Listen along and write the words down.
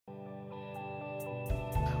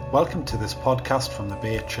Welcome to this podcast from the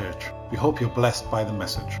Bay Church. We hope you're blessed by the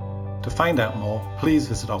message. To find out more, please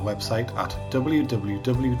visit our website at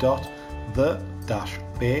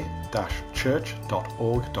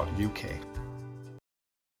www.the-bay-church.org.uk.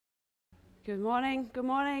 Good morning. Good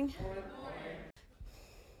morning.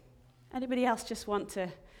 Anybody else just want to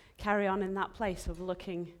carry on in that place of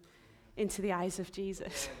looking into the eyes of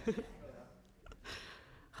Jesus?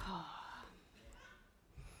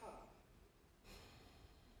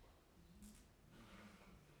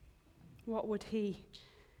 What would he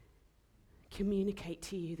communicate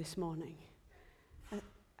to you this morning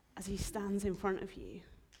as he stands in front of you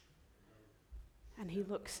and he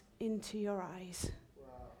looks into your eyes?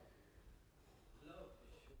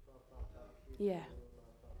 Yeah.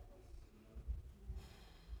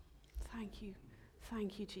 Thank you.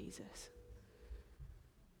 Thank you, Jesus.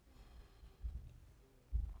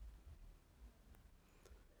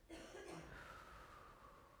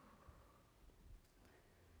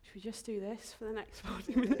 Should we just do this for the next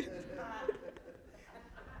 40 minutes?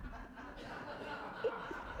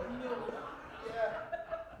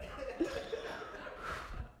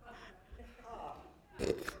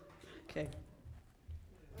 Okay.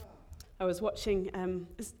 I was watching,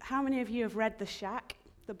 how many of you have read The Shack,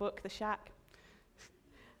 the book The Shack?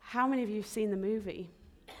 How many of you have seen the movie?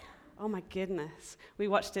 Oh my goodness. We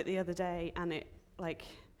watched it the other day and it,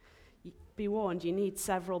 be warned, you need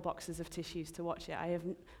several boxes of tissues to watch it. I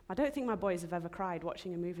don't think my boys have ever cried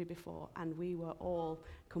watching a movie before, and we were all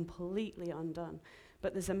completely undone.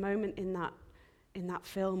 But there's a moment in that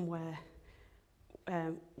film where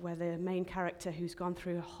the main character, who's gone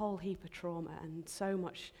through a whole heap of trauma and so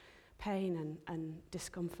much pain and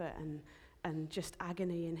discomfort and just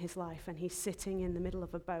agony in his life, and he's sitting in the middle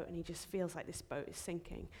of a boat and he just feels like this boat is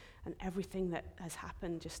sinking, and everything that has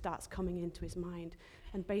happened just starts coming into his mind,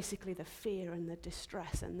 and basically the fear and the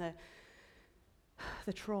distress and the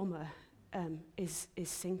trauma is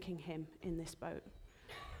sinking him in this boat.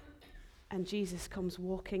 And Jesus comes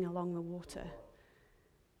walking along the water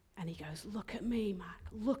and he goes, "Look at me, Mac,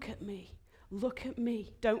 look at me. Look at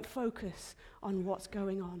me. Don't focus on what's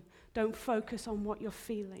going on. Don't focus on what you're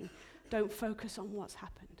feeling. Don't focus on what's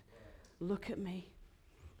happened. Look at me."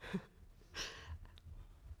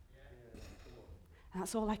 And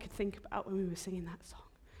that's all I could think about when we were singing that song.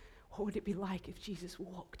 What would it be like if Jesus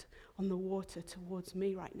walked on the water towards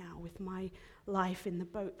me right now with my life in the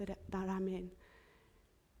boat that I'm in?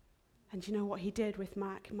 And you know what he did with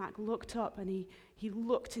Mac? Mac looked up and he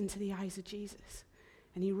looked into the eyes of Jesus.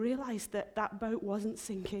 And he realized that boat wasn't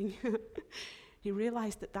sinking. He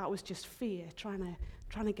realized that was just fear, trying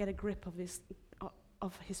to get a grip of his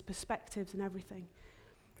perspectives and everything.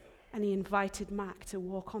 And he invited Mac to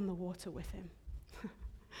walk on the water with him.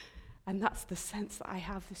 And that's the sense that I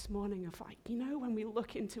have this morning of when we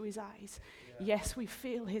look into his eyes, yes, we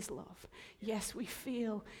feel his love. Yes, we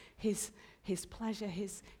feel his pleasure.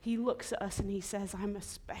 He looks at us and he says, "I'm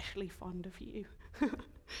especially fond of you."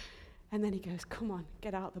 And then he goes, "Come on,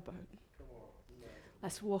 get out the boat.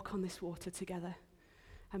 Let's walk on this water together."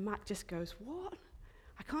 And Mac just goes, "What?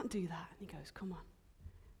 I can't do that." And he goes, "Come on.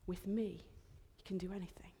 With me, you can do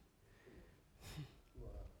anything."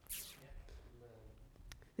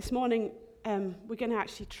 This morning, we're going to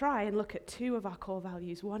actually try and look at two of our core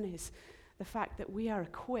values. One is the fact that we are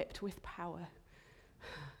equipped with power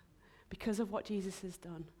because of what Jesus has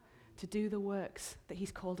done to do the works that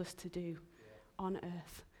he's called us to do on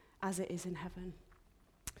earth as it is in heaven.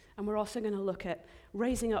 And we're also going to look at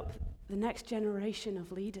raising up the next generation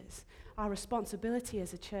of leaders, our responsibility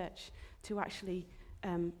as a church to actually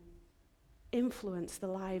influence the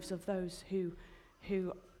lives of those who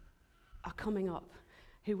are coming up,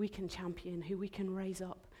 who we can champion, who we can raise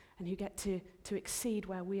up, and who get to exceed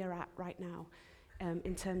where we are at right now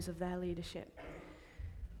in terms of their leadership.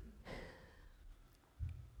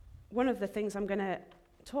 One of the things I'm going to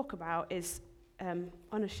talk about is,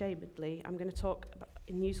 unashamedly, I'm going to talk about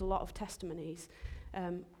and use a lot of testimonies.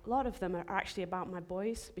 A lot of them are actually about my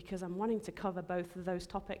boys, because I'm wanting to cover both of those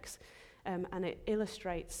topics, and it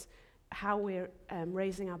illustrates how we're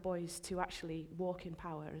raising our boys to actually walk in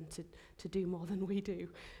power and to do more than we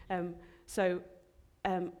do. So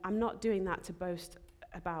I'm not doing that to boast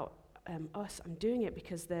about us. I'm doing it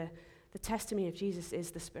because the testimony of Jesus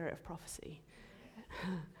is the spirit of prophecy.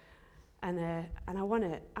 And I want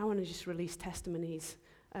to just release testimonies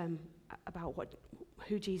about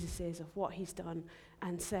who Jesus is, of what he's done,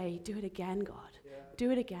 and say, "Do it again, God. Yeah.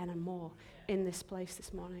 Do it again and more in this place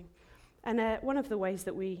this morning." And one of the ways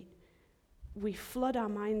that we flood our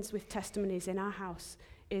minds with testimonies in our house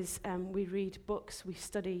is we read books, we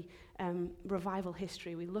study revival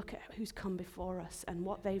history. We look at who's come before us and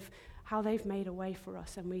how they've made a way for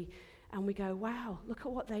us, and we go, wow, look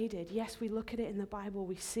at what they did. Yes, we look at it in the Bible.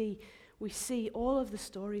 We see all of the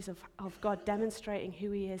stories of God demonstrating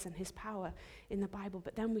who he is and his power in the Bible,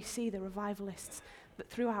 but then we see the revivalists that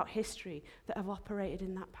throughout history that have operated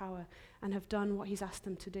in that power and have done what he's asked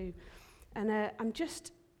them to do. And I'm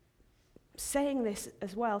just saying this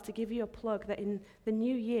as well to give you a plug that in the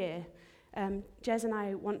new year, Jez and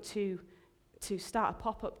I want to start a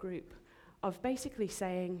pop-up group of basically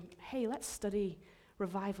saying, hey, let's study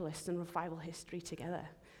revivalists and revival history together.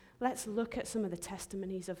 Let's look at some of the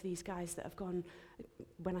testimonies of these guys that have gone,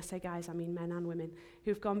 when I say guys, I mean men and women,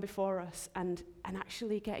 who've gone before us and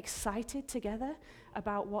actually get excited together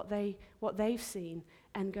about what they've seen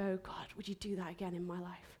and go, God, would you do that again in my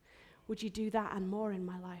life? Would you do that and more in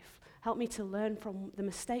my life? Help me to learn from the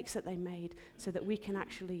mistakes that they made so that we can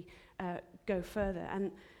actually go further.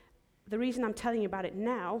 And the reason I'm telling you about it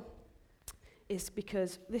now is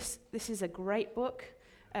because this is a great book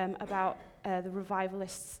about the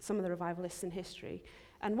revivalists, some of the revivalists in history.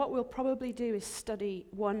 And what we'll probably do is study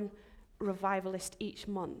one revivalist each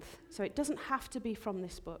month. So it doesn't have to be from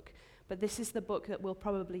this book, but this is the book that we'll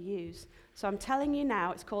probably use. So I'm telling you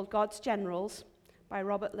now, it's called God's Generals by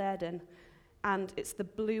Robert Liardon, and it's the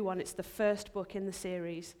blue one. It's the first book in the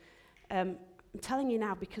series. I'm telling you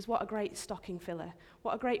now because what a great stocking filler.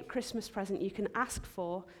 What a great Christmas present you can ask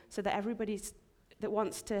for so that everybody's that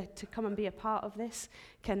wants to come and be a part of this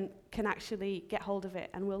can actually get hold of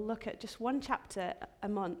it. And we'll look at just one chapter a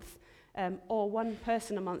month or one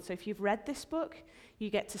person a month. So if you've read this book,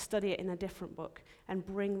 you get to study it in a different book and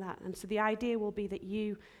bring that. And so the idea will be that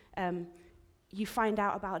you find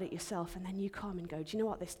out about it yourself and then you come and go, do you know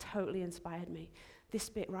what, this totally inspired me. This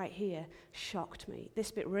bit right here shocked me.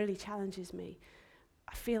 This bit really challenges me.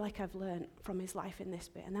 I feel like I've learned from his life in this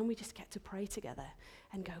bit. And then we just get to pray together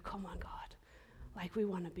and go, come on, God. Like, we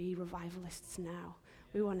want to be revivalists now.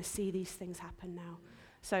 We want to see these things happen now.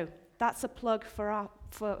 So that's a plug for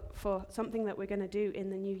something that we're going to do in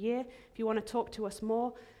the new year. If you want to talk to us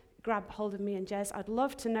more, grab hold of me and Jez. I'd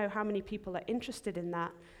love to know how many people are interested in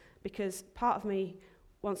that, because part of me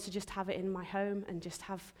wants to just have it in my home and just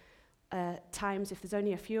have times. If there's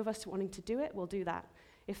only a few of us wanting to do it, we'll do that.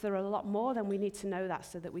 If there are a lot more, then we need to know that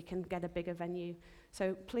so that we can get a bigger venue.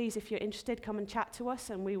 So please, if you're interested, come and chat to us,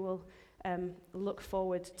 and we will look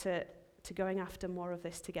forward to going after more of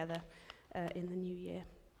this together in the new year.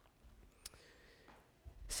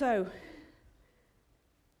 So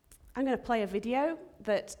I'm going to play a video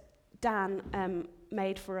that Dan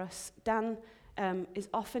made for us. Dan is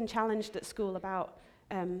often challenged at school about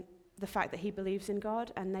the fact that he believes in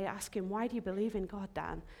God, and they ask him, why do you believe in God,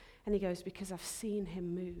 Dan? And he goes, because I've seen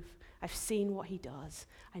him move. I've seen what he does.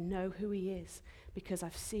 I know who he is because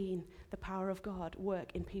I've seen the power of God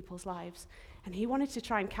work in people's lives. And he wanted to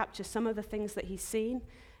try and capture some of the things that he's seen.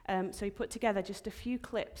 So he put together just a few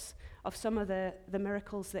clips of some of the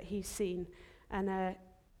miracles that he's seen. And I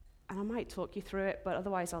might talk you through it, but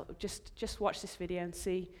otherwise I'll just watch this video and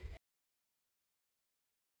see.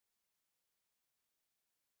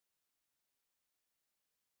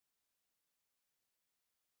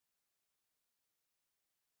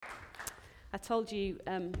 I told you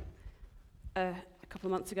a couple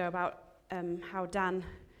of months ago about how Dan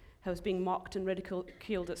was being mocked and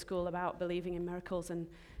ridiculed at school about believing in miracles, and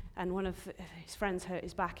one of his friends hurt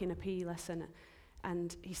his back in a PE lesson,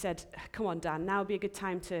 and he said, come on, Dan, now would be a good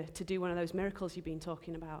time to do one of those miracles you've been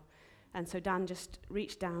talking about. And so Dan just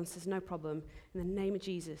reached down, says, no problem, in the name of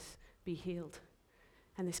Jesus, be healed.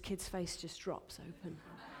 And this kid's face just drops open.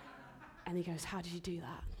 And he goes, how did you do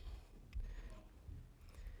that?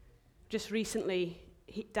 Just recently,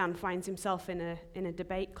 Dan finds himself in a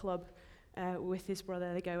debate club with his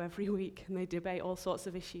brother. They go every week and they debate all sorts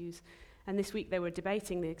of issues. And this week they were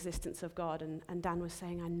debating the existence of God, and Dan was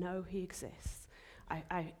saying, I know he exists.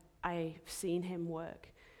 I've seen him work.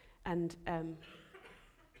 And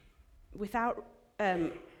without,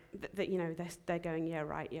 they're going, yeah,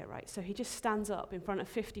 right. So he just stands up in front of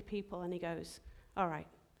 50 people and he goes, all right,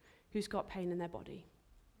 who's got pain in their body?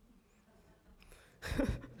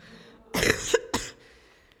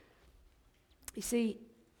 You see,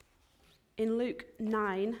 in Luke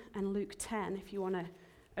 9 and Luke 10, if you want to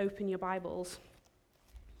open your Bibles,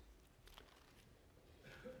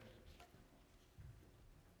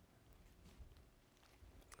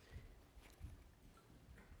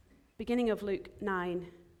 beginning of Luke 9,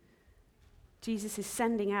 Jesus is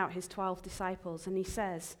sending out his 12 disciples, and he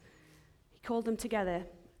says, he called them together,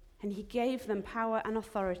 and he gave them power and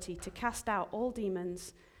authority to cast out all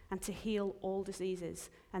demons and to heal all diseases.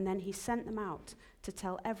 And then he sent them out to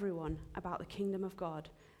tell everyone about the kingdom of God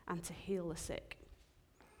and to heal the sick.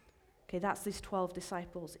 Okay, that's these 12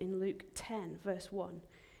 disciples. In Luke 10, verse 1,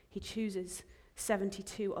 he chooses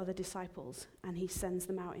 72 other disciples and he sends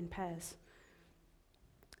them out in pairs.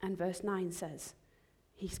 And verse 9 says,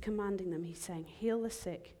 he's commanding them, he's saying, heal the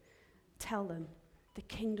sick, tell them the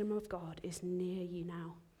kingdom of God is near you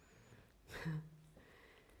now.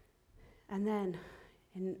 And then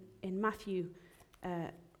in Matthew,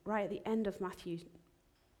 right at the end of Matthew,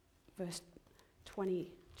 verse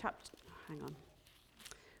 20,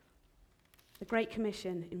 the Great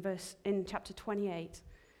Commission in chapter 28,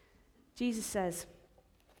 Jesus says,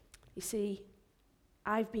 you see,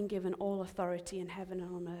 I've been given all authority in heaven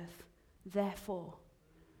and on earth. Therefore,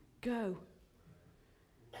 go,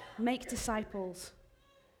 make disciples.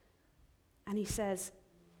 And he says,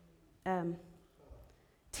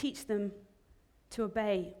 teach them to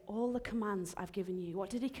obey all the commands I've given you. What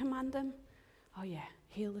did he command them? Oh yeah,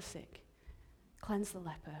 heal the sick, cleanse the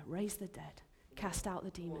leper, raise the dead, cast out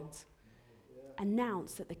the demons.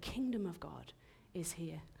 Announce that the kingdom of God is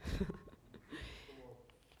here.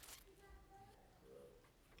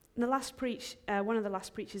 In the last one of the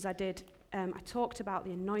last preaches I did, I talked about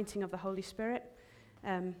the anointing of the Holy Spirit.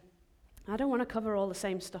 I don't want to cover all the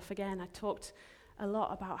same stuff again. I talked a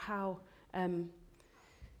lot about how in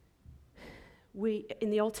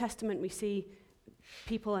the Old Testament we see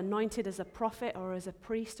people anointed as a prophet or as a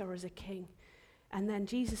priest or as a king. And then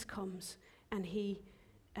Jesus comes and he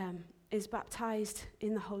is baptized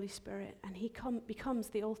in the Holy Spirit, and he becomes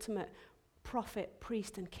the ultimate prophet,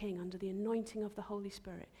 priest, and king under the anointing of the Holy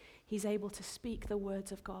Spirit. He's able to speak the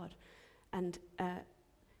words of God, and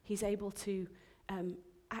he's able to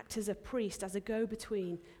act as a priest, as a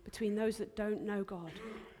go-between between those that don't know God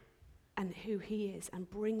and who he is, and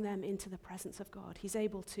bring them into the presence of God. He's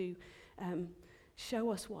able to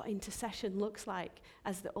show us what intercession looks like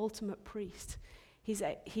as the ultimate priest.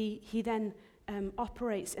 He then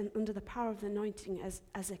operates under the power of the anointing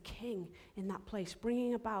as a king in that place,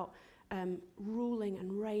 bringing about ruling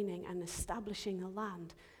and reigning and establishing the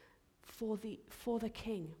land for the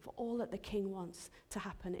king, for all that the king wants to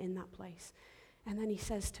happen in that place. And then he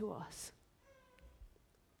says to us,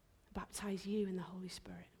 baptize you in the Holy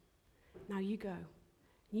Spirit. Now you go.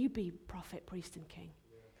 You be prophet, priest, and king.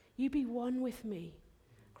 You be one with me.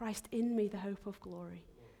 Christ in me, the hope of glory.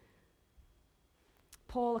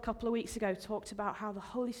 Paul, a couple of weeks ago, talked about how the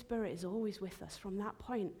Holy Spirit is always with us. From that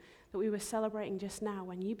point that we were celebrating just now,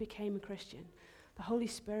 when you became a Christian, the Holy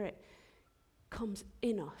Spirit comes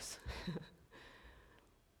in us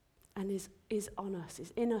and is on us,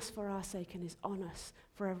 is in us for our sake and is on us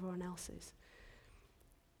for everyone else's.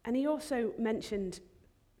 And he also mentioned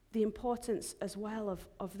the importance as well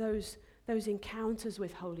of those encounters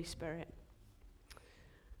with Holy Spirit,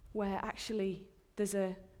 where actually there's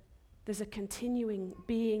a continuing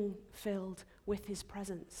being filled with his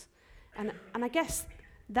presence. And I guess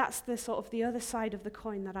that's the sort of the other side of the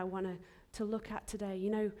coin that I want to look at today. You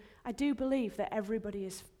know, I do believe that everybody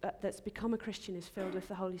that's become a Christian is filled with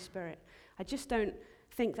the Holy Spirit. I just don't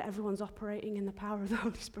think that everyone's operating in the power of the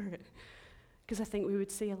Holy Spirit, because I think we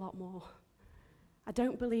would see a lot more. I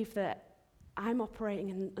don't believe that I'm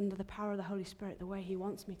operating under the power of the Holy Spirit the way he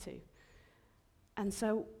wants me to. And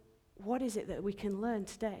so what is it that we can learn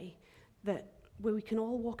today where we can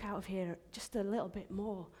all walk out of here just a little bit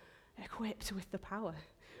more equipped with the power,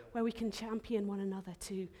 where we can champion one another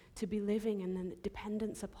to be living in the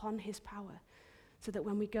dependence upon his power, so that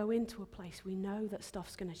when we go into a place, we know that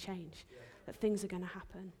stuff's going to change, that things are going to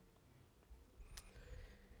happen.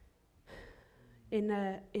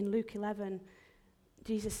 In Luke 11,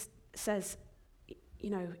 Jesus says, you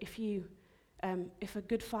know, if a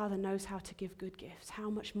good father knows how to give good gifts, how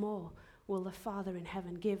much more will the Father in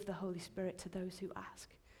heaven give the Holy Spirit to those who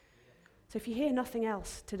ask? So if you hear nothing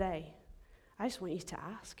else today, I just want you to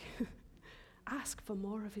ask. Ask for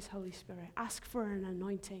more of his Holy Spirit. Ask for an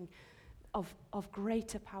anointing of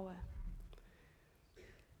greater power.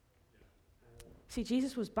 See,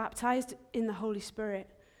 Jesus was baptized in the Holy Spirit,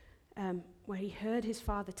 where he heard his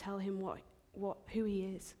Father tell him who he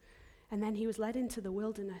is. And then he was led into the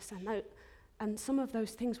wilderness, and some of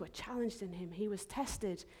those things were challenged in him. He was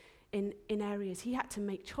tested in areas. He had to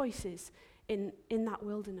make choices in that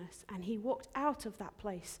wilderness. And he walked out of that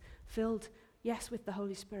place filled, yes, with the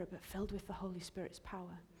Holy Spirit, but filled with the Holy Spirit's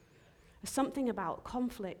power. There's something about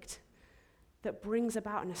conflict that brings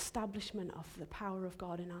about an establishment of the power of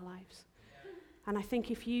God in our lives. And I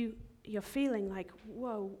think if you're feeling like,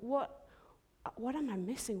 whoa, what am I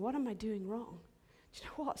missing? What am I doing wrong? Do you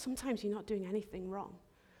know what? Sometimes you're not doing anything wrong.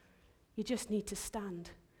 You just need to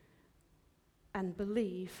stand and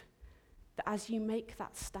believe that as you make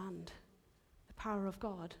that stand, the power of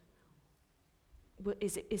God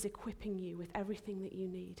is equipping you with everything that you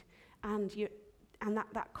need. And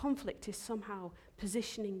that conflict is somehow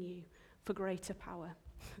positioning you for greater power.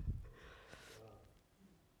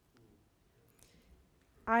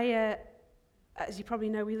 As you probably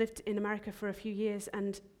know, we lived in America for a few years,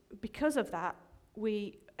 and because of that,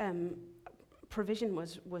 provision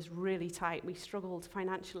was really tight. We struggled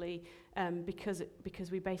financially because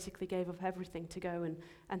we basically gave up everything to go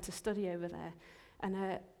and to study over there.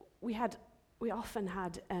 And we often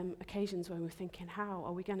had occasions when we were thinking, how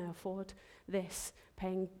are we going to afford this,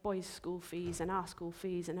 paying boys' school fees and our school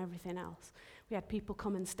fees and everything else? We had people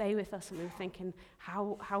come and stay with us, and we were thinking,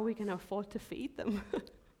 how are we going to afford to feed them?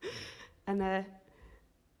 And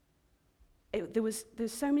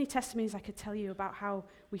there's so many testimonies I could tell you about how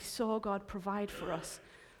we saw God provide for us.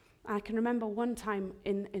 And I can remember one time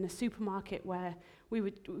in a supermarket where we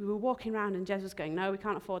were walking around and Jez was going, no, we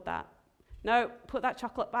can't afford that. No, put that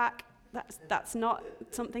chocolate back. That's not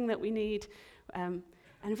something that we need. And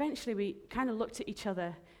eventually we kind of looked at each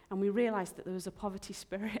other and we realized that there was a poverty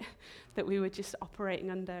spirit that we were just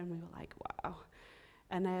operating under, and we were like, wow.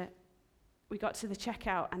 And we got to the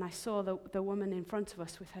checkout, and I saw the woman in front of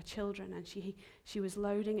us with her children, and she was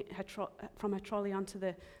loading from her trolley onto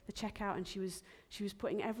the checkout, and she was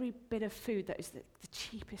putting every bit of food that is the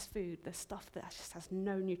cheapest food, the stuff that just has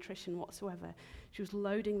no nutrition whatsoever. She was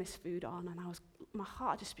loading this food on, and my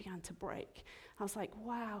heart just began to break. I was like,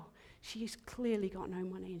 wow, she's clearly got no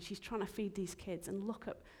money, and she's trying to feed these kids, and look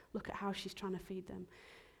at how she's trying to feed them.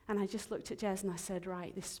 And I just looked at Jez and I said,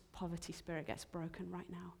 right, this poverty spirit gets broken right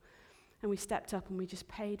now. And we stepped up and we just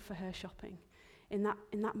paid for her shopping. In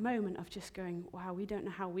that moment of just going, wow, we don't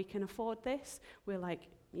know how we can afford this, we're like,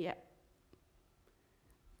 yeah.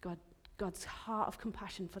 God's heart of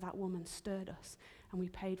compassion for that woman stirred us, and we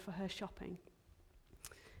paid for her shopping.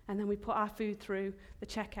 And then we put our food through the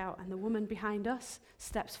checkout, and the woman behind us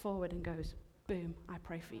steps forward and goes, boom, I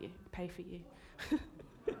pray for you, pay for you.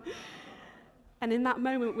 And in that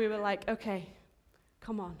moment we were like, okay,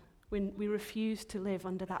 come on. We refuse to live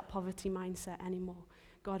under that poverty mindset anymore.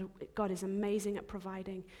 God is amazing at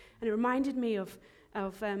providing. And it reminded me of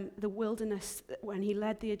the wilderness when he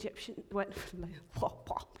led the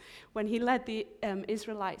when he led the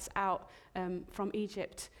Israelites out from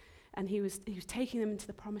Egypt, and he was taking them into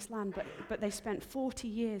the promised land, but they spent 40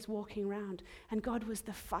 years walking around, and God was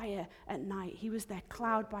the fire at night. He was their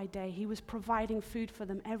cloud by day. He was providing food for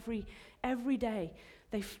them every day.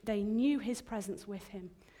 They knew his presence with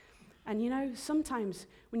him. And you know, sometimes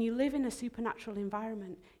when you live in a supernatural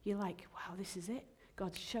environment, you're like, wow, this is it.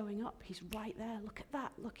 God's showing up. He's right there. Look at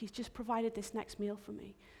that. Look, he's just provided this next meal for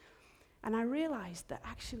me. And I realized that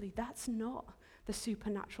actually that's not the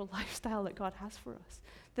supernatural lifestyle that God has for us.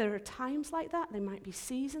 There are times like that. There might be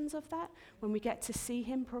seasons of that when we get to see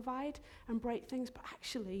him provide and break things. But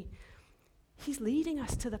actually, he's leading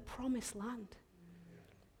us to the promised land.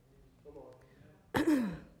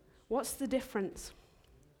 What's the difference?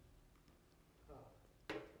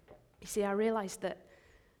 You see, I realized that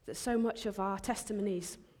so much of our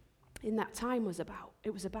testimonies in that time was about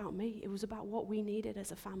me. It was about what we needed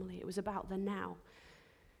as a family. It was about the now.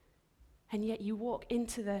 And yet you walk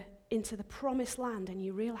into the promised land and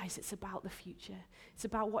you realize it's about the future. It's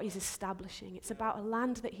about what he's establishing. It's about a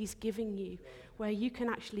land that he's giving you where you can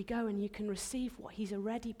actually go and you can receive what he's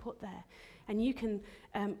already put there. And you can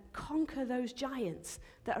conquer those giants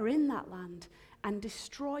that are in that land and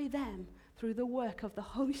destroy them through the work of the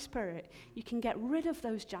Holy Spirit. You can get rid of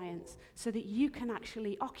those giants so that you can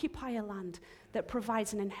actually occupy a land that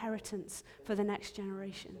provides an inheritance for the next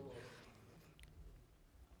generation.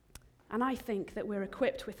 And I think that we're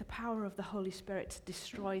equipped with the power of the Holy Spirit to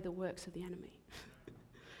destroy the works of the enemy.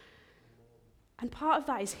 And part of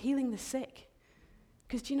that is healing the sick.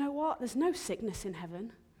 Because do you know what? There's no sickness in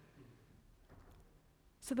heaven.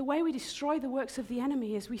 So the way we destroy the works of the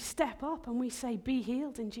enemy is we step up and we say, be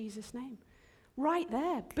healed in Jesus' name. Right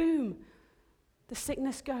there, boom, the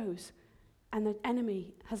sickness goes, and the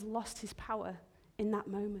enemy has lost his power in that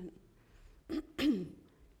moment.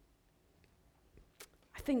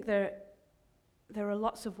 I think there are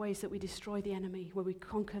lots of ways that we destroy the enemy, where we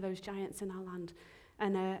conquer those giants in our land,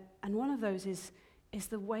 and one of those is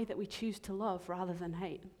the way that we choose to love rather than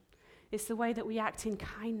hate. It's the way that we act in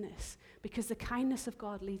kindness, because the kindness of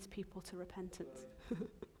God leads people to repentance.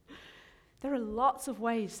 There are lots of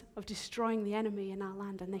ways of destroying the enemy in our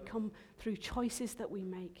land, and they come through choices that we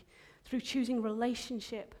make, through choosing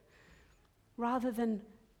relationship. Rather than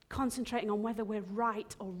concentrating on whether we're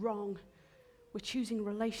right or wrong, we're choosing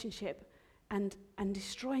relationship and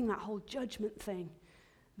destroying that whole judgment thing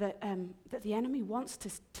that the enemy wants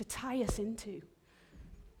to tie us into.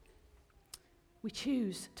 We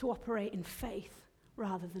choose to operate in faith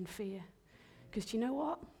rather than fear. Because do you know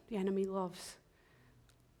what? The enemy loves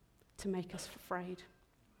to make us afraid.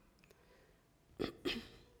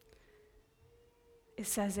 It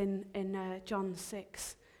says in John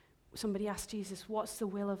 6, somebody asked Jesus, what's the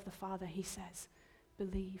will of the Father? He says,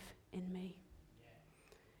 believe in me.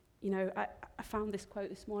 You know, I found this quote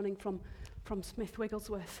this morning from Smith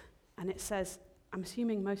Wigglesworth, and it says, I'm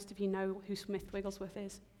assuming most of you know who Smith Wigglesworth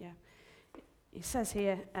is. Yeah. It says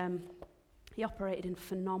here, he operated in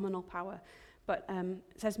phenomenal power, but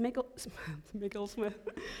it says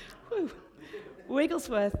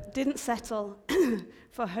Wigglesworth didn't settle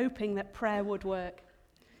for hoping that prayer would work.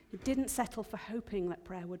 He didn't settle for hoping that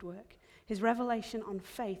prayer would work. His revelation on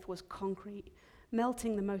faith was concrete,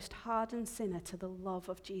 melting the most hardened sinner to the love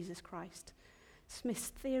of Jesus Christ. Smith's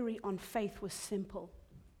theory on faith was simple.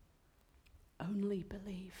 Only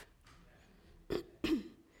believe.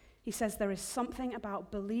 He says there is something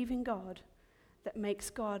about believing God that makes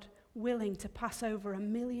God willing to pass over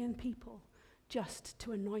 1 million people just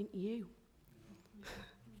to anoint you.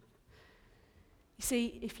 You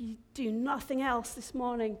see, if you do nothing else this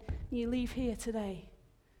morning and you leave here today,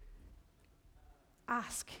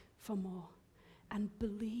 ask for more and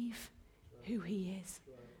believe who he is.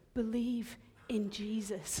 Believe in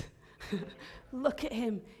Jesus. Look at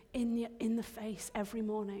him in the face every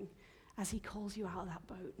morning as he calls you out of that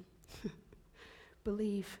boat.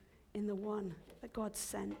 Believe in the one that God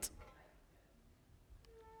sent.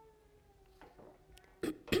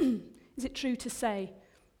 Is it true to say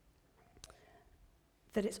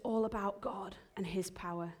that it's all about God and his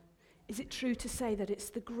power? Is it true to say that it's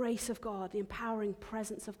the grace of God, the empowering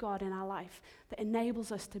presence of God in our life that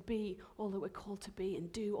enables us to be all that we're called to be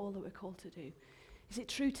and do all that we're called to do? Is it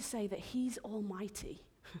true to say that he's almighty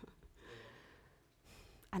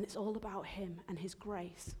and it's all about him and his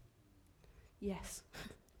grace? Yes,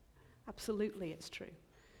 absolutely it's true.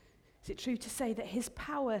 Is it true to say that his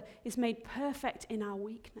power is made perfect in our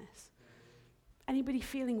weakness? Anybody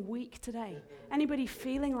feeling weak today? Anybody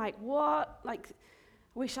feeling like, what? Like,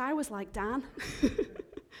 I wish I was like Dan.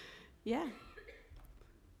 Yeah.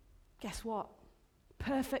 Guess what?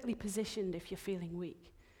 Perfectly positioned if you're feeling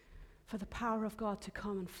weak for the power of God to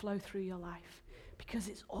come and flow through your life, because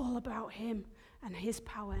it's all about him and his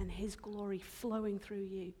power and his glory flowing through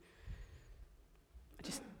you. I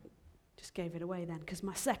just gave it away then, because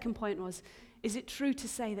my second point was, is it true to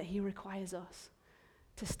say that he requires us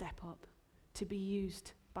to step up, to be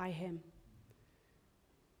used by him?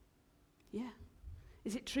 Yeah.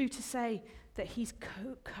 Is it true to say that he's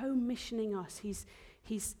commissioning us? He's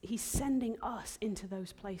sending us into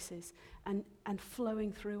those places and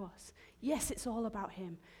flowing through us. Yes, it's all about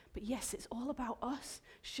him, but yes, it's all about us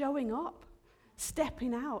showing up,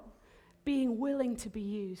 stepping out, being willing to be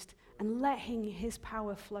used, and letting his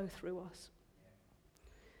power flow through us.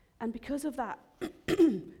 And because of that,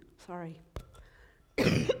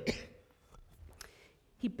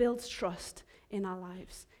 he builds trust in our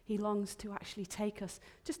lives. He longs to actually take us,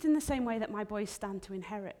 just in the same way that my boys stand to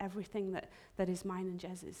inherit everything that is mine and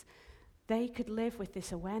Jez's. They could live with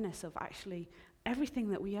this awareness of actually everything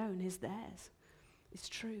that we own is theirs. It's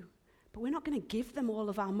true. But we're not going to give them all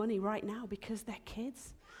of our money right now because they're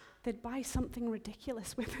kids. They'd buy something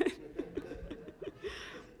ridiculous with it.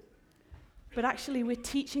 But actually, we're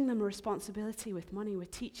teaching them a responsibility with money. We're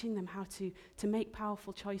teaching them how to make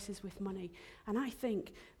powerful choices with money. And I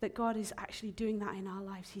think that God is actually doing that in our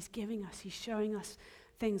lives. He's giving us, he's showing us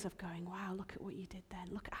things of going, wow, look at what you did then.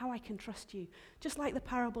 Look at how I can trust you. Just like the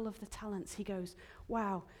parable of the talents, he goes,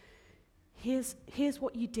 wow, here's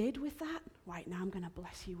what you did with that. Right, now I'm going to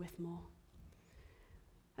bless you with more.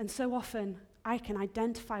 And so often, I can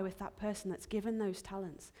identify with that person that's given those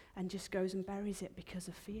talents and just goes and buries it because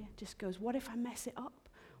of fear. Just goes, what if I mess it up?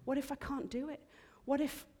 What if I can't do it? What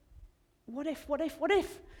if?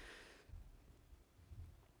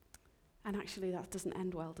 And actually that doesn't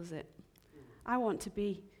end well, does it? I want to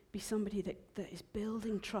be somebody that is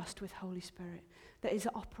building trust with Holy Spirit, that is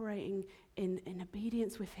operating in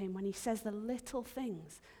obedience with him when he says the little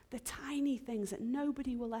things, the tiny things that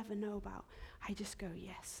nobody will ever know about. I just go,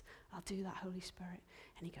 yes, I'll do that, Holy Spirit.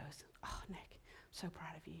 And he goes, oh, Nick, I'm so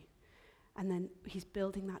proud of you. And then he's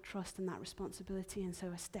building that trust and that responsibility, and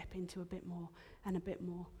so I step into a bit more and a bit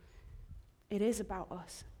more. It is about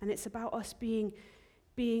us, and it's about us being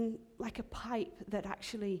like a pipe that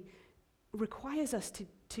actually requires us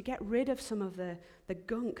to get rid of some of the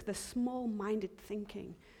gunk, the small-minded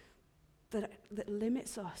thinking that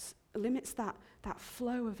limits us, limits that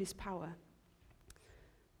flow of his power.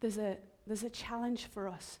 there's a challenge for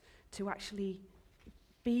us to actually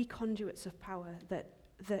be conduits of power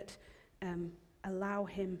that allow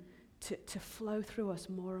him to flow through us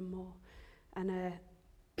more and more. And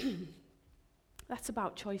that's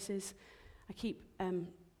about choices. I keep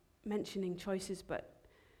mentioning choices, but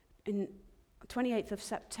in 28th of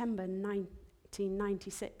September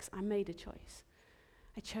 1996, I made a choice.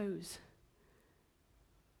 I chose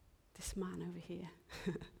this man over here.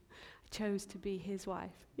 I chose to be his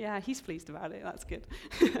wife. Yeah, he's pleased about it. That's good.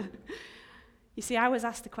 You see, I was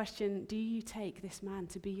asked the question, do you take this man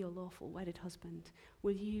to be your lawful wedded husband?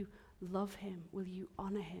 Will you love him? Will you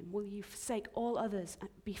honor him? Will you forsake all others and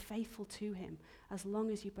be faithful to him as long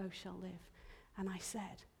as you both shall live? And I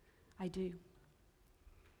said, I do.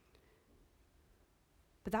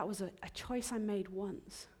 But that was a choice I made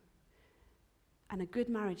once. And a good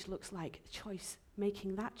marriage looks like a choice,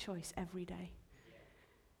 making that choice every day.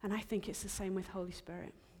 And I think it's the same with Holy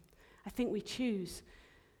Spirit. I think we choose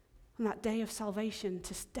on that day of salvation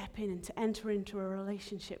to step in and to enter into a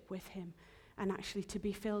relationship with him and actually to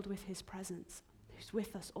be filled with his presence, who's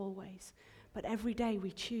with us always. But every day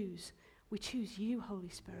we choose you, Holy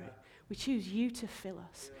Spirit. Yeah. We choose you to fill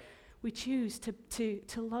us. Yeah. We choose to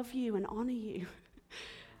love you and honor you.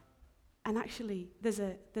 And actually, there's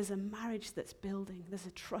a marriage that's building. There's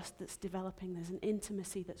a trust that's developing. There's an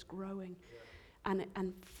intimacy that's growing. Yeah.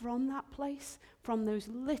 And from that place, from those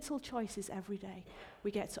little choices every day, we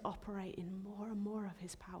get to operate in more and more of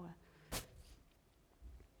his power.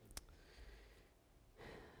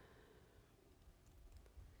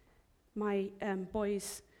 My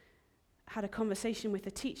boys had a conversation with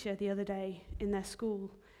a teacher the other day in their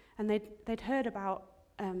school, and they'd heard about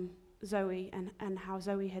Zoe and how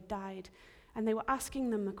Zoe had died, and they were asking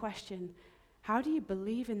them the question, how do you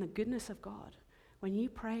believe in the goodness of God when you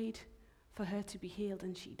prayed for her to be healed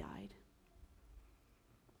and she died?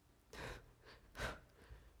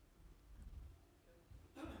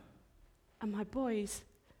 And my boys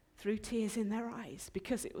threw tears in their eyes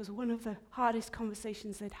because it was one of the hardest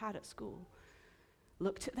conversations they'd had at school,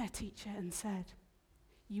 looked at their teacher and said,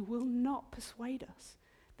 you will not persuade us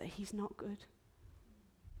that he's not good.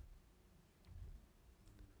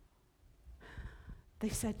 They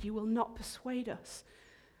said, you will not persuade us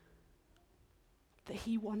that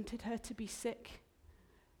he wanted her to be sick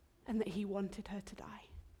and that he wanted her to die.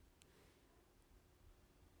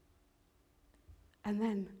 And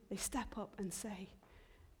then they step up and say,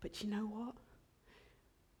 but you know what?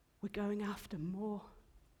 We're going after more.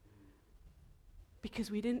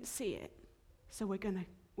 Because we didn't see it, so we're gonna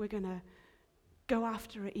go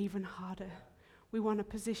after it even harder. We want to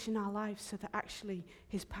position our lives so that actually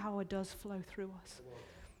his power does flow through us.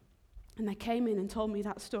 And they came in and told me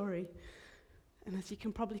that story. And as you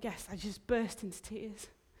can probably guess, I just burst into tears.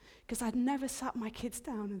 Because I'd never sat my kids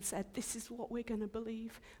down and said, this is what we're going to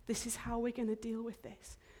believe. This is how we're going to deal with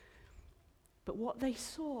this. But what they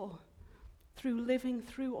saw through living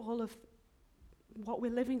through all of what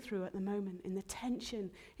we're living through at the moment, in the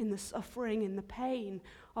tension, in the suffering, in the pain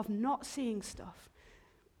of not seeing stuff,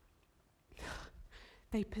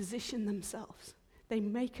 they position themselves. They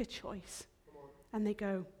make a choice. And they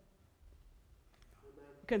go,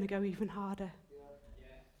 we're going to go even harder.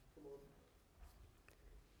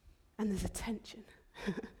 And there's a tension.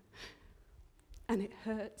 And it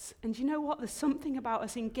hurts. And you know what? There's something about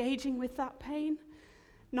us engaging with that pain,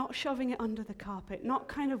 not shoving it under the carpet, not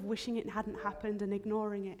kind of wishing it hadn't happened and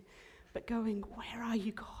ignoring it, but going, where are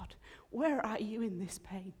you, God? Where are you in this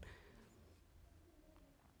pain?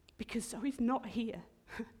 Because Zoe's not here.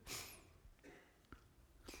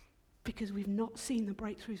 Because we've not seen the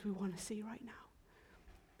breakthroughs we want to see right now.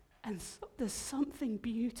 And so there's something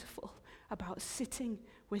beautiful about sitting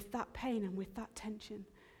with that pain and with that tension.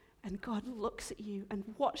 And God looks at you and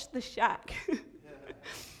watch the shack.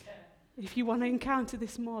 If you want to encounter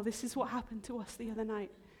this more, this is what happened to us the other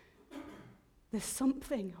night. There's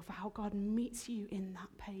something of how God meets you in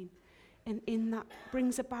that pain. And in that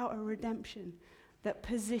brings about a redemption that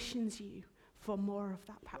positions you for more of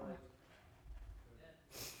that power.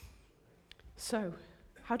 So,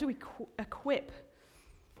 how do we equip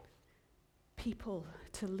people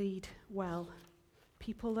to lead well?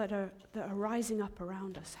 People that are rising up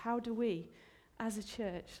around us. How do we, as a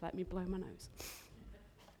church, let me blow my nose.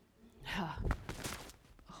 Oh,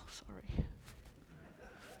 sorry.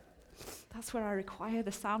 That's where I require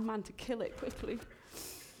the sound man to kill it quickly.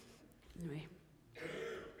 Anyway.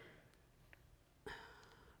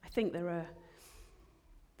 I think there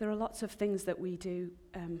are lots of things that we do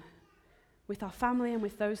with our family and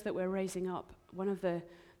with those that we're raising up. One of the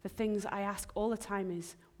things I ask all the time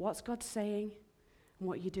is, what's God saying and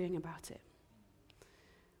what are you doing about it?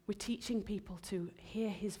 We're teaching people to hear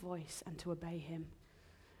his voice and to obey him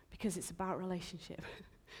because it's about relationship.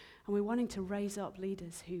 And we're wanting to raise up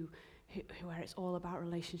leaders who where it's all about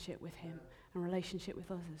relationship with him and relationship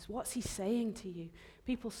with others. What's he saying to you?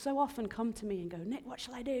 People so often come to me and go, Nick, what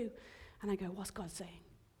shall I do? And I go, what's God saying?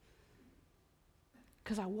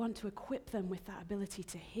 Because I want to equip them with that ability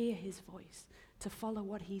to hear his voice, to follow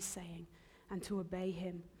what he's saying, and to obey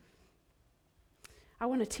him. I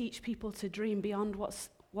want to teach people to dream beyond what's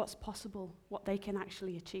possible, what they can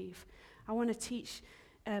actually achieve. I want to teach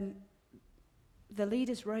the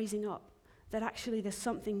leaders raising up that actually there's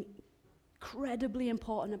something incredibly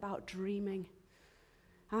important about dreaming.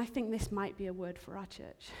 And I think this might be a word for our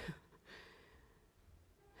church.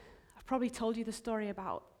 I've probably told you the story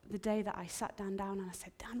about the day that I sat Dan down and I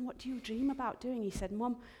said, Dan, what do you dream about doing? He said,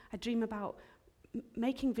 Mom, I dream about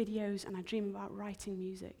making videos and I dream about writing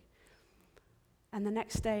music. And the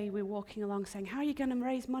next day we're walking along saying, how are you going to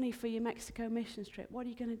raise money for your Mexico mission trip? What are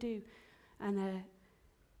you going to do? And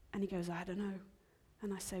he goes, I don't know.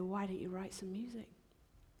 And I say, why don't you write some music?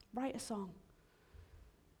 Write a song.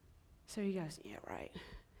 So he goes, yeah, right.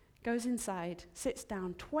 Goes inside, sits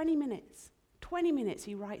down, 20 minutes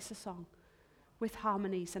he writes a song with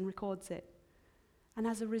harmonies and records it. And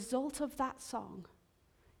as a result of that song,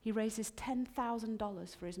 he raises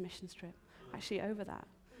 $10,000 for his missions trip. Actually, over that.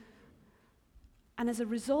 And as a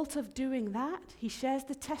result of doing that, he shares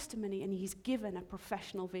the testimony and he's given a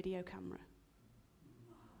professional video camera.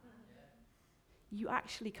 You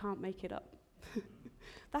actually can't make it up.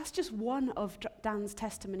 That's just one of Dan's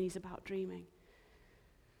testimonies about dreaming.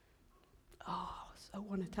 Oh, I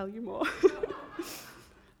want to tell you more.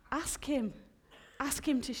 Ask him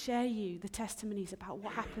to share you the testimonies about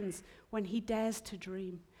what happens when he dares to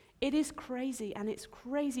dream. It is crazy, and it's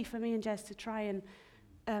crazy for me and Jez to try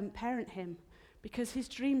and parent him, because his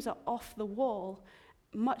dreams are off the wall,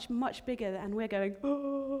 much, much bigger, and we're going,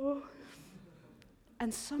 oh.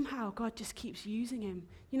 And somehow God just keeps using him.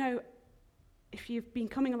 You know, if you've been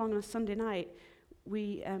coming along on a Sunday night,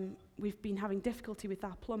 we've been having difficulty with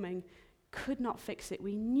our plumbing, could not fix it.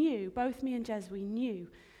 We knew, both me and Jez, we knew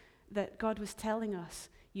that God was telling us,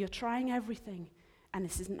 you're trying everything, and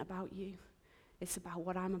this isn't about you. It's about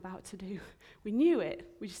what I'm about to do. We knew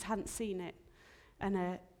it, we just hadn't seen it.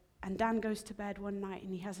 And Dan goes to bed one night,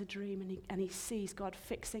 and he has a dream, and he sees God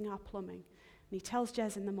fixing our plumbing. And he tells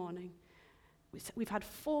Jez in the morning, we've had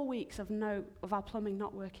 4 weeks of our plumbing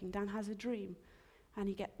not working. Dan has a dream,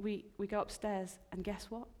 and we go upstairs, and guess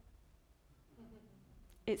what?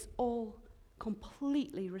 It's all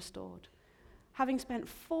completely restored. Having spent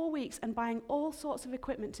 4 weeks and buying all sorts of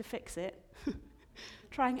equipment to fix it,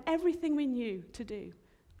 trying everything we knew to do.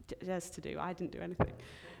 Jez to do, I didn't do anything.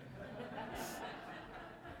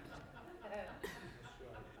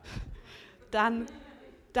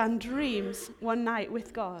 Dan dreams one night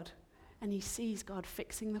with God, and he sees God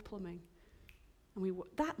fixing the plumbing. And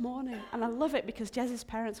that morning, and I love it because Jez's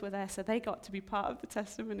parents were there, so they got to be part of the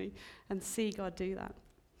testimony and see God do that.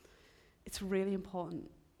 It's really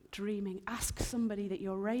important. Dreaming. Ask somebody that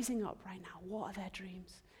you're raising up right now, what are their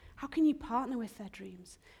dreams? How can you partner with their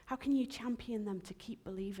dreams? How can you champion them to keep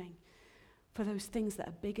believing for those things that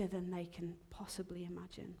are bigger than they can possibly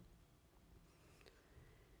imagine?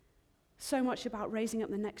 So much about raising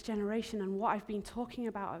up the next generation, and what I've been talking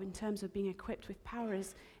about in terms of being equipped with power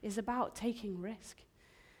is about taking risk.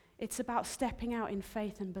 It's about stepping out in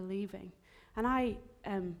faith and believing. And I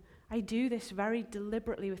do this very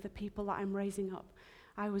deliberately with the people that I'm raising up.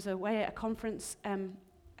 I was away at a conference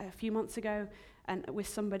a few months ago and with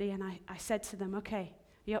somebody, and I said to them, okay,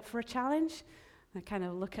 you up for a challenge? And they kind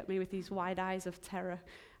of look at me with these wide eyes of terror,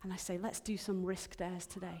 and I say, let's do some risk dares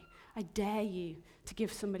today. I dare you to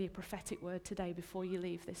give somebody a prophetic word today before you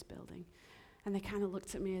leave this building. And they kind of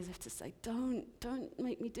looked at me as if to say, don't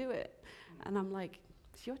make me do it. And I'm like,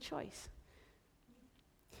 it's your choice.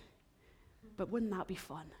 But wouldn't that be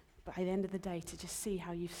fun? But at the end of the day, to just see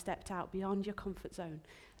how you've stepped out beyond your comfort zone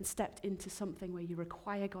and stepped into something where you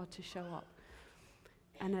require God to show up.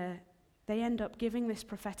 And they end up giving this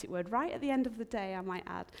prophetic word right at the end of the day, I might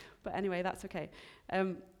add. But anyway, that's okay.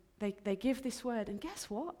 They give this word, and guess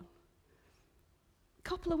what? A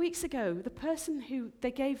couple of weeks ago, the person who they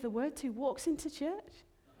gave the word to walks into church.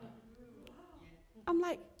 I'm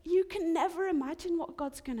like, you can never imagine what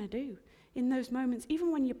God's going to do in those moments,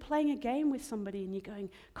 even when you're playing a game with somebody and you're going,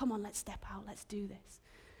 come on, let's step out, let's do this.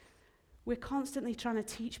 We're constantly trying to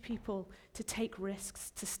teach people to take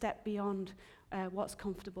risks, to step beyond what's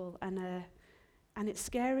comfortable, and it's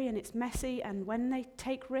scary and it's messy, and when they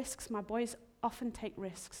take risks, my boys often take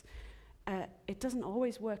risks, it doesn't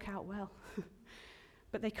always work out well.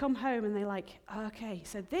 But they come home and they're like, okay,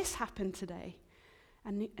 so this happened today.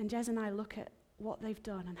 And Jez and I look at what they've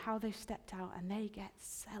done and how they've stepped out, and they get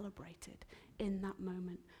celebrated in that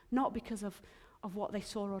moment. Not because of what they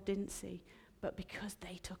saw or didn't see, but because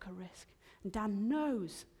they took a risk. And Dan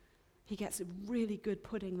knows he gets a really good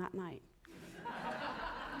pudding that night.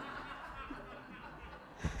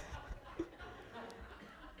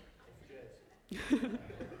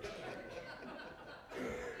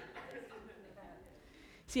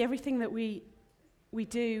 See, everything that we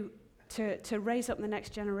do to raise up the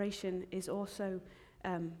next generation is also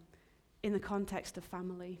in the context of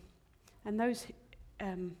family. And those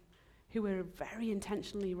who we're very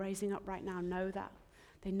intentionally raising up right now know that.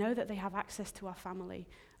 They know that they have access to our family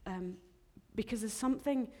because there's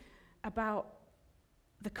something about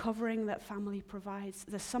the covering that family provides.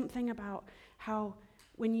 There's something about how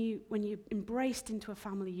when you're embraced into a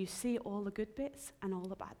family, you see all the good bits and all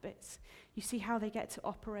the bad bits. You see how they get to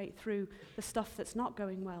operate through the stuff that's not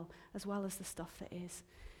going well as the stuff that is.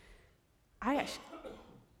 I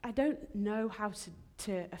don't know how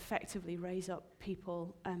to effectively raise up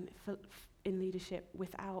people in leadership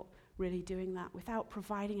without really doing that, without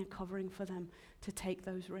providing a covering for them to take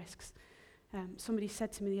those risks. Somebody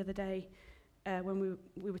said to me the other day when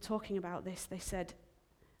we were talking about this, I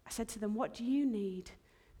said to them, what do you need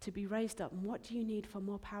to be raised up, and what do you need for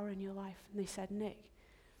more power in your life? And they said, Nick,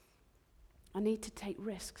 I need to take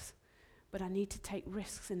risks, but I need to take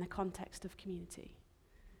risks in the context of community.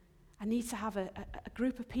 I need to have a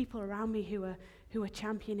group of people around me who are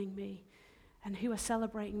championing me and who are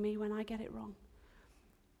celebrating me when I get it wrong.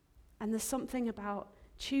 And there's something about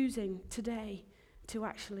choosing today to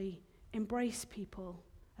actually embrace people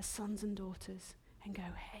as sons and daughters and go,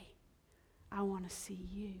 hey, I want to see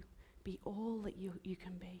you be all that you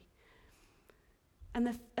can be. And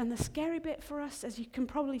the scary bit for us, as you can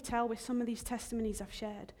probably tell with some of these testimonies I've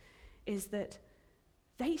shared, is that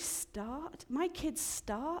my kids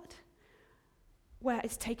start where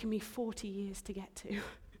it's taken me 40 years to get to.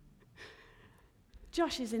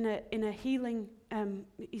 Josh is in a healing,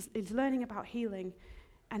 he's learning about healing,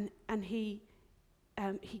 and he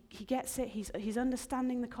gets it. He's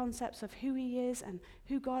understanding the concepts of who he is and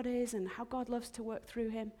who God is and how God loves to work through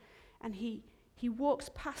him. And he walks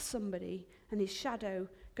past somebody and his shadow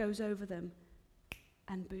goes over them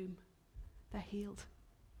and boom, they're healed.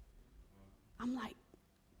 I'm like,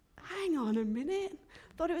 hang on a minute.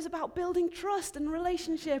 Thought it was about building trust and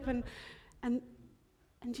relationship and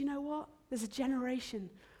you know what? There's a generation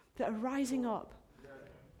that are rising up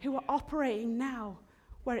who are operating now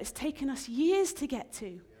where it's taken us years to get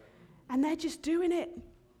to. And they're just doing it.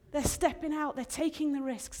 They're stepping out. They're taking the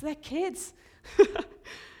risks. They're kids.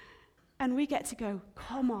 And we get to go,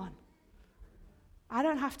 come on. I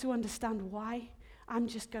don't have to understand why. I'm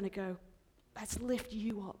just going to go, let's lift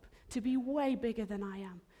you up to be way bigger than I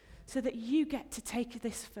am so that you get to take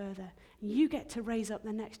this further. And you get to raise up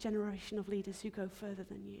the next generation of leaders who go further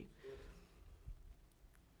than you.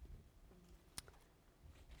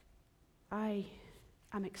 I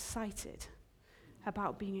am excited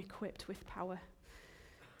about being equipped with power.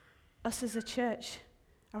 Us as a church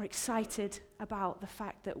are excited about the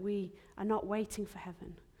fact that we are not waiting for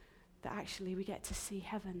heaven, that actually we get to see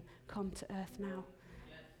heaven come to earth now.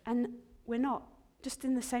 Yes. And we're not, just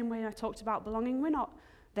in the same way I talked about belonging, we're not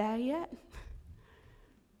there yet.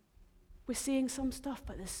 We're seeing some stuff,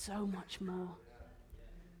 but there's so much more.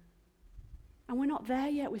 And we're not there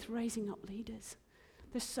yet with raising up leaders.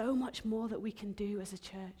 There's so much more that we can do as a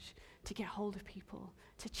church to get hold of people,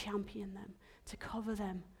 to champion them, to cover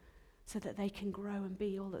them so that they can grow and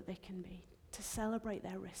be all that they can be, to celebrate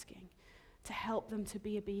their risking, to help them to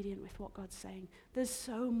be obedient with what God's saying. There's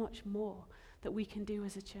so much more that we can do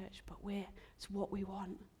as a church, but it's what we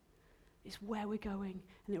want. It's where we're going,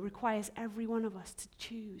 and it requires every one of us to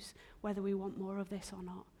choose whether we want more of this or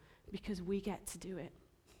not, because we get to do it.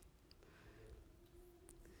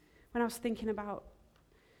 When I was thinking about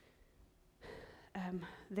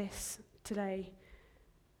this today,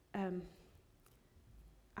 I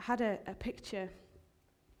had a picture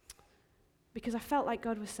because I felt like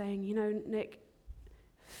God was saying, you know, Nick,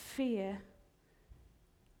 fear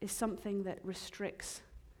is something that restricts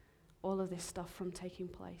all of this stuff from taking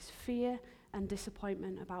place. Fear and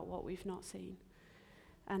disappointment about what we've not seen.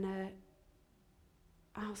 And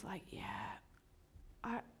I was like, yeah,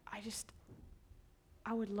 I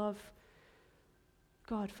would love,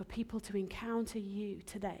 God, for people to encounter you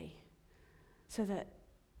today so that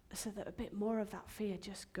a bit more of that fear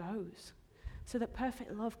just goes, so that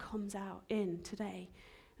perfect love comes out in today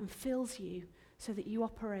and fills you so that you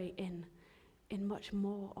operate in much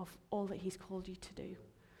more of all that he's called you to do.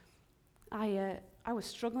 I was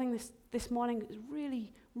struggling this morning. I was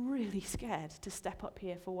really, really scared to step up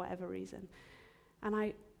here for whatever reason. And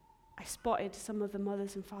I spotted some of the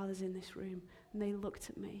mothers and fathers in this room, and they looked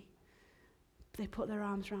at me. They put their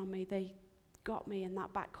arms around me. They got me in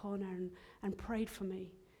that back corner and prayed for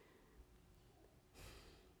me.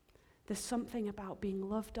 There's something about being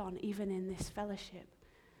loved on, even in this fellowship,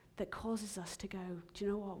 that causes us to go, do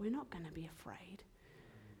you know what? We're not going to be afraid.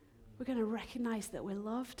 We're going to recognize that we're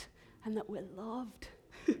loved and that we're loved.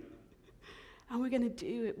 And we're going to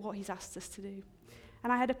do what he's asked us to do.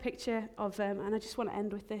 And I had a picture of, and I just want to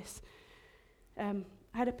end with this. I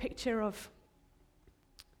had a picture of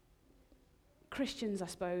Christians, I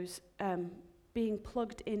suppose, being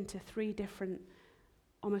plugged into 3 different,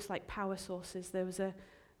 almost like power sources. There was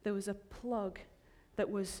a plug that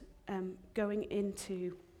was going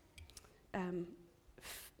into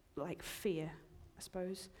like fear, I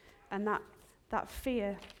suppose, and that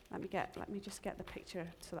fear. Let me just get the picture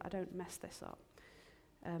so that I don't mess this up.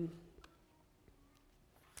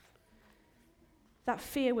 That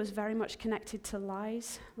fear was very much connected to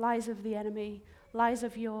lies of the enemy, lies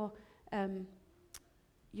of your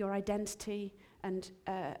identity, and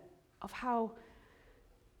of how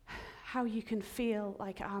you can feel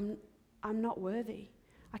like I'm not worthy.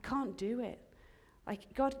 I can't do it.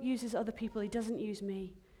 Like God uses other people, he doesn't use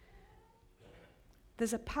me.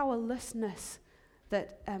 There's a powerlessness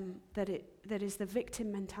that is the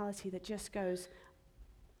victim mentality that just goes,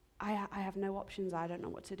 I have no options, I don't know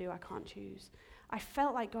what to do, I can't choose. I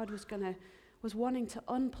felt like God was wanting to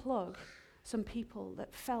unplug some people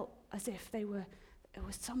that felt as if it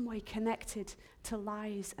was some way connected to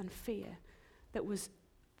lies and fear that was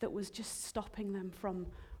just stopping them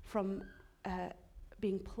from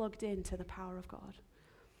being plugged into the power of God.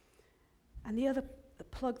 And the other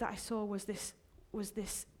plug that I saw was this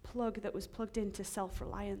plug that was plugged into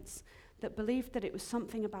self-reliance, that believed that it was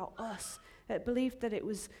something about us, that believed that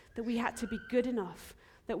that we had to be good enough,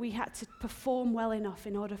 that we had to perform well enough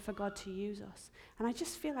in order for God to use us. And I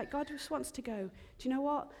just feel like God just wants to go, do you know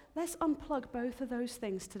what? Let's unplug both of those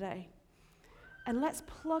things today. And let's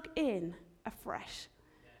plug in afresh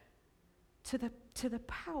to the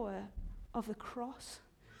power of the cross,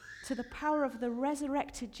 to the power of the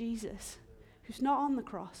resurrected Jesus, who's not on the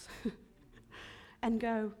cross, and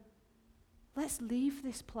go, let's leave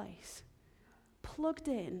this place plugged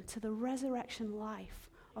in to the resurrection life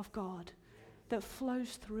of God that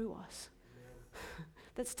flows through us,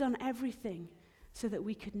 that's done everything so that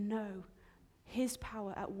we could know his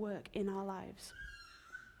power at work in our lives.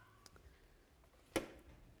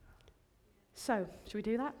 So, should we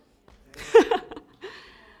do that?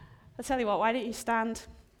 I'll tell you what, why don't you stand?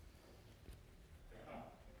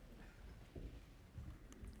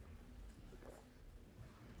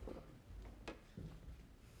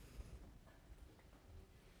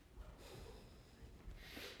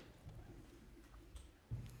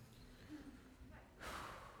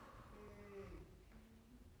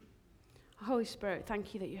 Holy Spirit,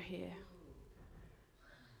 thank you that you're here.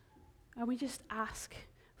 And we just ask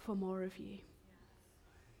for more of you.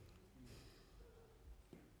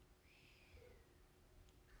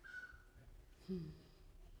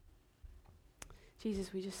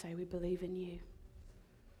 Jesus, we just say we believe in you.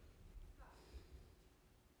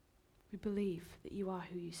 We believe that you are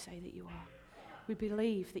who you say that you are. We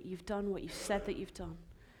believe that you've done what you said that you've done.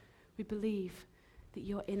 We believe that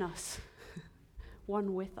you're in us,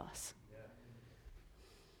 one with us.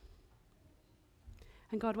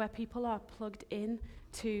 And God, where people are plugged in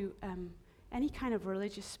to any kind of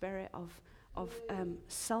religious spirit of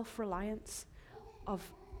self-reliance,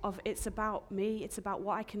 of it's about me, it's about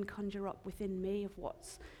what I can conjure up within me, of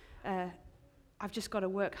what's, I've just got to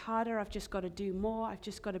work harder, I've just got to do more, I've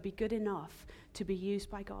just got to be good enough to be used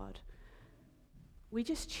by God. We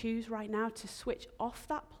just choose right now to switch off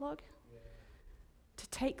that plug, to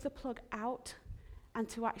take the plug out, and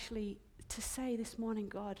to actually, to say this morning,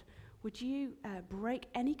 God, would you break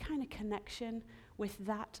any kind of connection with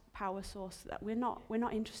that power source? That we're not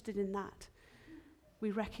interested in that. We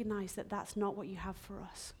recognize that that's not what you have for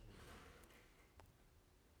us.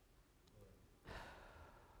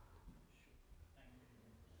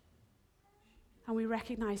 And we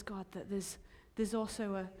recognize, God, that there's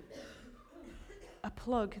also a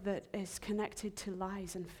plug that is connected to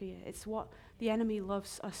lies and fear. It's what the enemy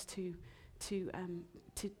loves us to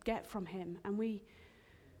get from him, and we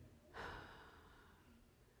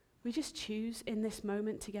just choose in this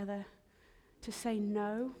moment together to say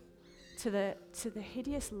no to the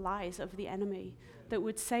hideous lies of the enemy that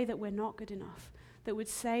would say that we're not good enough, that would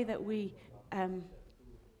say that we're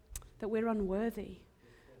unworthy,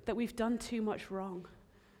 that we've done too much wrong,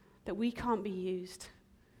 that we can't be used.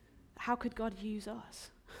 How could God use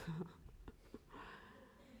us?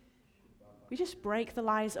 We just break the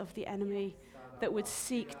lies of the enemy that would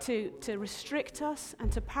seek to restrict us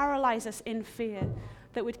and to paralyze us in fear,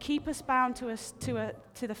 that would keep us bound to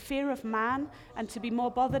the fear of man and to be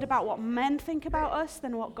more bothered about what men think about us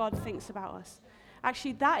than what God thinks about us.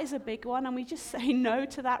 Actually, that is a big one, and we just say no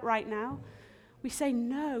to that right now. We say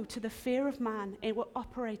no to the fear of man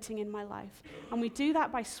operating in my life. And we do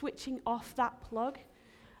that by switching off that plug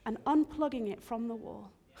and unplugging it from the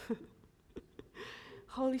wall.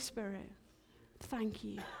 Holy Spirit, thank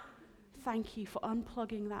you. Thank you for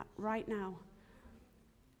unplugging that right now.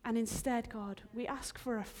 And instead, God, we ask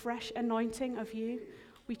for a fresh anointing of you.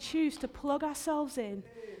 We choose to plug ourselves in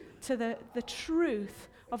to the truth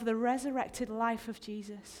of the resurrected life of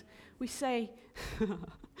Jesus. We say,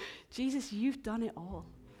 Jesus, you've done it all.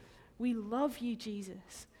 We love you,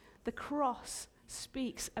 Jesus. The cross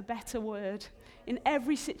speaks a better word in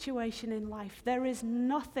every situation in life. There is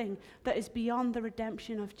nothing that is beyond the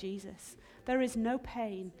redemption of Jesus. There is no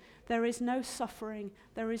pain. There is no suffering.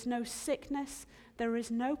 There is no sickness. There is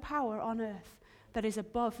no power on earth that is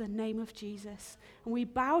above the name of Jesus. And we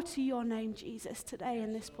bow to your name, Jesus, today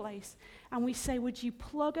in this place. And we say, would you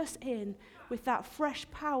plug us in with that fresh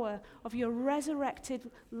power of your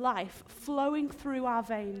resurrected life flowing through our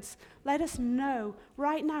veins? Let us know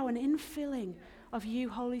right now an infilling of you,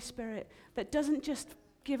 Holy Spirit, that doesn't just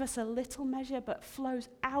give us a little measure, but flows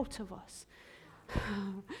out of us,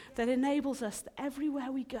 that enables us that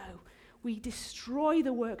everywhere we go, we destroy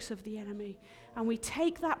the works of the enemy, and we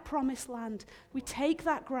take that promised land, we take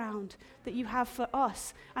that ground that you have for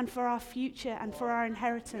us and for our future and for our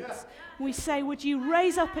inheritance. And we say, would you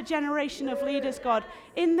raise up a generation of leaders, God,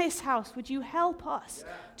 in this house? Would you help us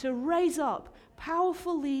to raise up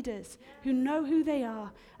powerful leaders who know who they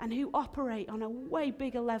are and who operate on a way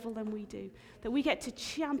bigger level than we do, that we get to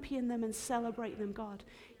champion them and celebrate them, God.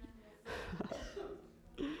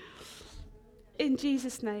 In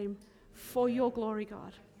Jesus' name, for your glory,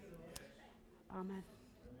 God. Amen.